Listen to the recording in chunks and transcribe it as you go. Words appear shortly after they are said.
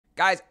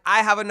Guys,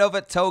 I have another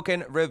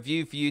token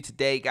review for you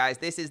today, guys.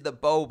 This is the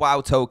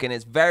Bowow token.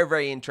 It's very,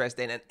 very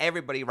interesting, and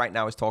everybody right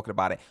now is talking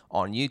about it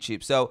on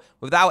YouTube. So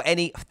without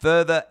any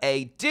further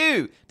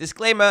ado,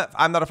 disclaimer,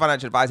 I'm not a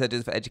financial advisor, I do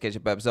this for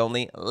education purposes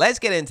only. Let's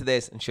get into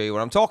this and show you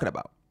what I'm talking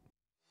about.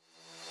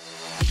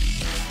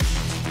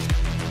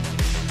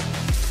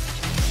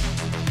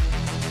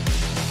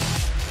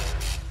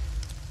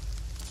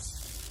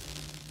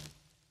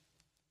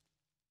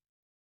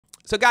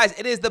 So guys,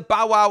 it is the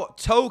Bowow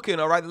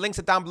token, all right? The links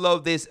are down below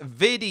this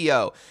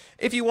video.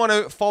 If you want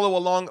to follow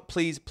along,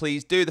 please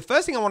do. The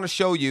first thing I want to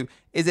show you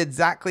is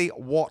exactly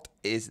what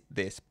is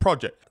this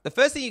project. The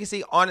first thing you can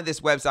see on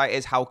this website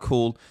is how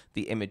cool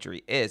the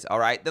imagery is, all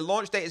right? The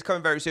launch date is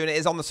coming very soon. It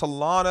is on the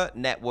Solana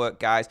network,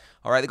 guys,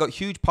 all right? They've got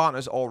huge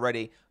partners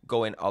already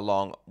going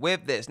along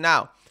with this.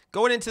 Now,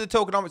 going into the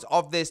tokenomics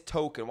of this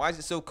token, why is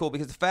it so cool?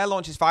 Because the fair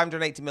launch is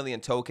 580 million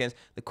tokens,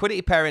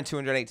 liquidity pairing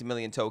 280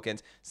 million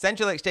tokens,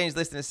 central exchange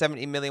listing is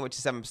 70 million, which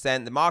is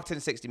 7%, the marketing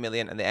is 60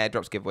 million, and the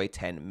airdrops giveaway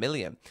 10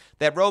 million.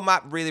 Their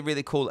roadmap, really,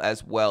 really cool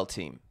as well,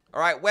 team.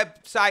 All right,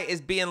 website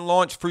is being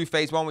launched through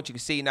phase 1, which you can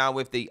see now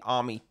with the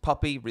army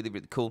puppy. Really,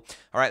 really cool.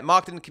 All right,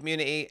 marketing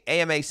community,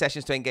 AMA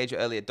sessions to engage with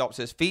early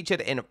adopters,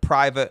 featured in a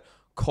private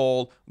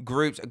call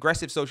groups,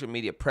 aggressive social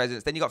media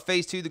presence. Then you got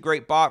phase 2, the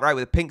great bark, right,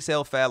 with a pink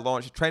sale fair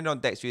launch, trending on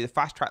Dex through the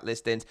fast track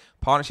listings,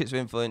 partnerships with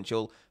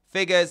influential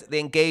figures, the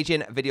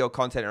engaging video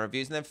content and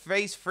reviews. And then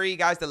phase 3,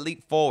 guys, the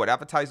leap forward,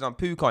 advertising on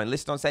PooCoin,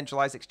 listed on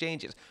centralized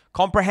exchanges,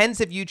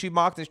 comprehensive YouTube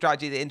marketing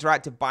strategy, the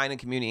interactive buying and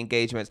community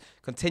engagements,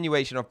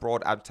 continuation of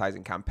broad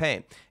advertising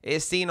campaign. It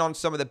is seen on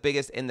some of the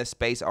biggest in the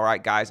space, all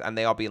right, guys, and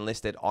they are being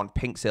listed on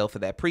pink sale for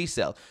their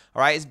pre-sale.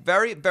 All right, it's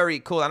very, very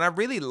cool. And I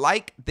really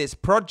like this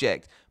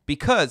project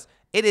because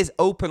it is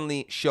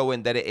openly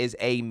showing that it is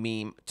a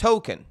meme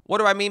token. What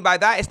do I mean by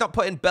that? It's not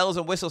putting bells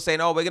and whistles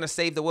saying, oh, we're going to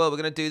save the world,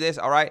 we're going to do this,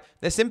 all right?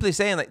 They're simply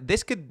saying, like,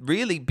 this could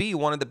really be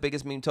one of the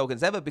biggest meme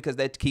tokens ever because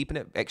they're keeping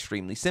it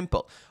extremely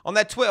simple. On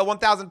their Twitter,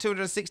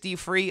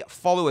 1,263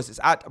 followers. It's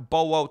at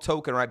Bowow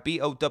token, right?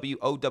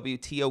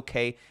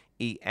 BOWOWTOK.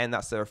 And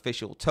that's their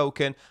official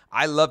token.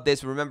 I love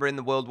this. Remember in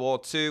the World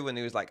War II when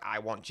he was like, I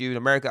want you in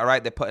America, all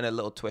right? They're putting a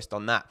little twist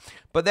on that.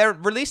 But they're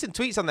releasing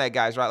tweets on there,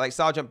 guys, right? Like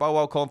Sergeant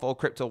Bowow calling for all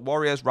crypto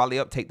warriors, rally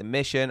up, take the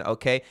mission,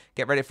 okay?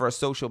 Get ready for a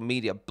social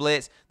media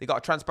blitz. They got a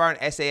transparent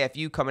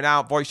SAFU coming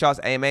out, voice charts,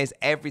 AMAs,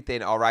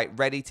 everything, all right?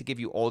 Ready to give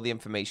you all the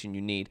information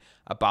you need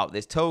about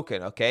this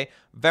token, okay?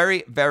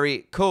 Very,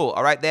 very cool,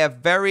 all right? They're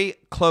very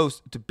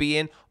close to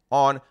being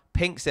on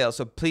pink sale,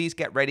 so please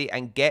get ready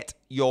and get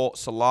your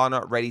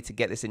Solana ready to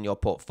get this in your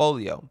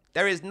portfolio.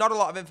 There is not a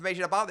lot of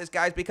information about this,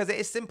 guys, because it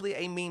is simply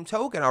a meme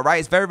token, all right?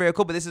 It's very, very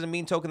cool, but this is a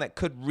meme token that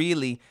could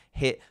really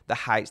hit the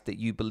heights that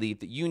you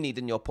believe that you need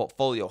in your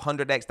portfolio.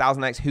 100x,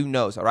 1000x, who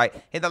knows, all right?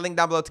 Hit that link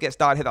down below to get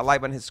started. Hit that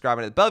like button, hit subscribe,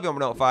 and hit the bell if you want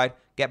to be notified.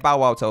 Get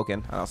Bowow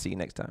token, and I'll see you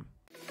next time.